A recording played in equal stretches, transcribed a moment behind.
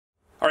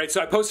Alright,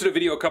 so I posted a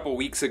video a couple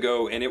weeks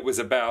ago and it was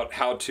about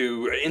how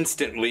to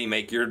instantly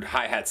make your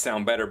hi-hat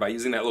sound better by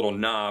using that little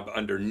knob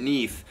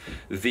underneath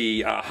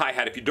the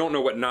hi-hat. If you don't know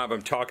what knob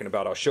I'm talking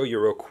about, I'll show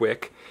you real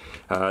quick.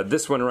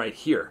 This one right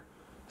here.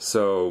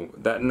 So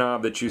that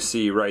knob that you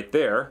see right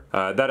there,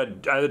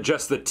 that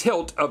adjusts the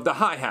tilt of the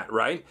hi-hat,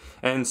 right?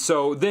 And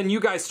so then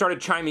you guys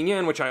started chiming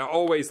in, which I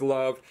always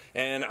love,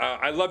 and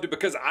I loved it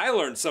because I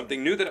learned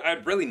something new that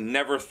I'd really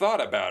never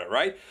thought about it,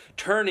 right?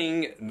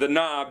 Turning the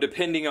knob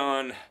depending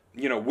on,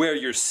 you know, where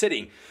you're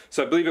sitting.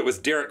 So I believe it was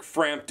Derek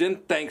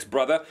Frampton, thanks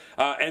brother,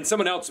 and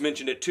someone else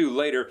mentioned it too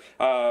later,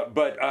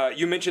 but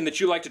you mentioned that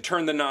you like to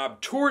turn the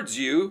knob towards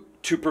you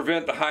to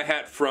prevent the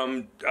hi-hat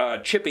from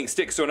chipping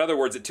sticks. So in other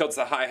words, it tilts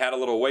the hi-hat a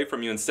little away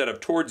from you instead of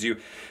towards you.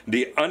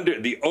 The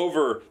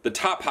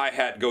top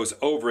hi-hat goes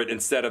over it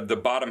instead of the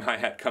bottom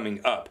hi-hat coming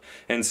up.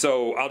 And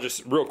so I'll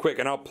just real quick,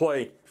 and I'll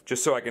play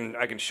just so I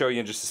can show you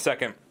in just a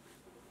second.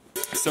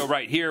 So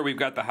right here we've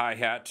got the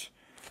hi-hat,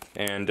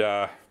 and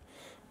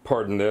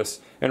pardon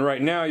this, and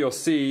right now you'll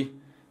see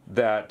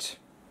that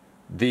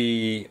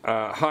the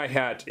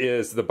hi-hat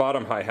is the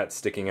bottom hi-hat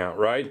sticking out,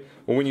 right?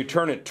 Well, when you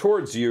turn it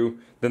towards you,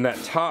 then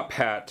that top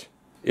hat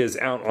is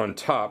out on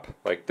top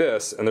like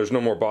this, and there's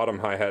no more bottom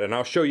hi-hat, and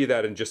I'll show you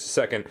that in just a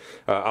second.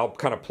 I'll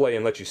kind of play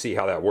and let you see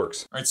how that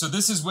works. All right, so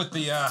this is with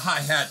the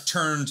hi-hat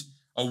turned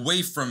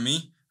away from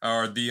me,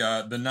 or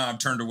the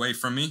knob turned away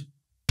from me.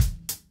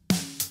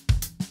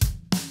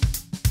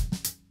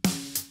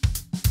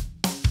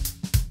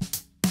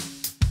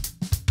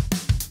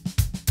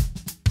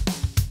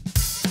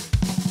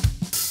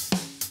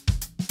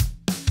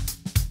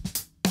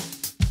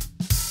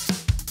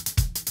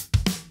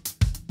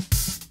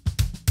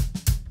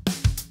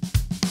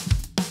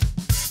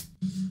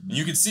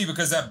 You can see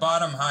because that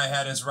bottom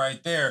hi-hat is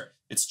right there,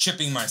 it's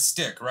chipping my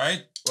stick,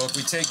 right? Well, if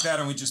we take that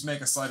and we just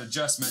make a slight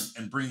adjustment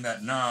and bring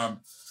that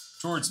knob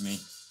towards me,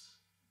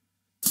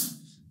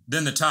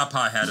 then the top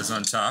hi-hat is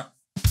on top.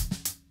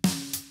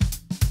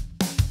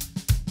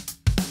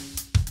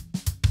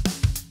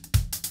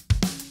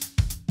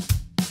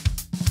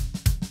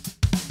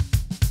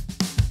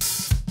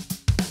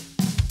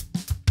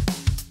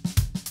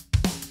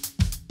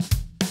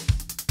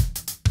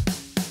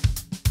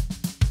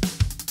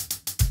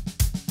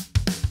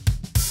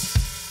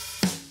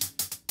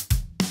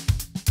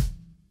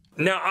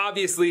 Now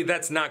obviously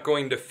that's not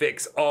going to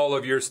fix all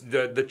of your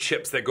the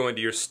chips that go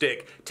into your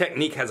stick.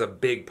 Technique has a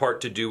big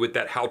part to do with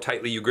that, how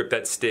tightly you grip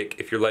that stick,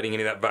 if you're letting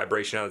any of that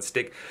vibration out of the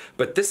stick.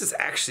 But this is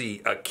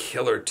actually a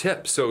killer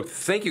tip. So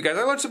thank you guys.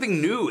 I learn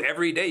something new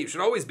every day. You should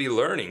always be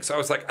learning. So I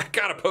was like, I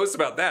gotta post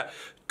about that.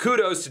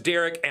 Kudos to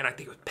Derek, and I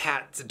think it was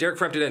Pat. It's Derek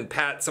Frampton and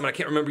Pat, someone I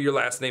can't remember your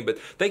last name, but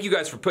thank you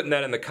guys for putting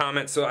that in the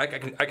comments so I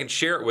can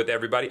share it with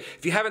everybody.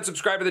 If you haven't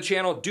subscribed to the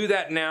channel, do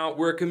that now.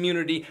 We're a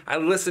community. I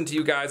listen to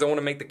you guys. I want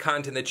to make the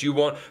content that you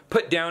want.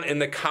 Put down in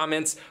the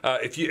comments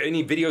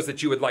any videos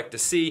that you would like to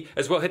see.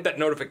 As well, hit that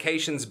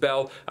notifications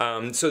bell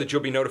so that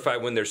you'll be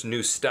notified when there's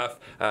new stuff.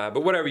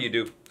 But whatever you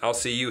do, I'll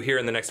see you here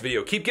in the next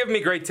video. Keep giving me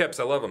great tips.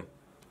 I love them.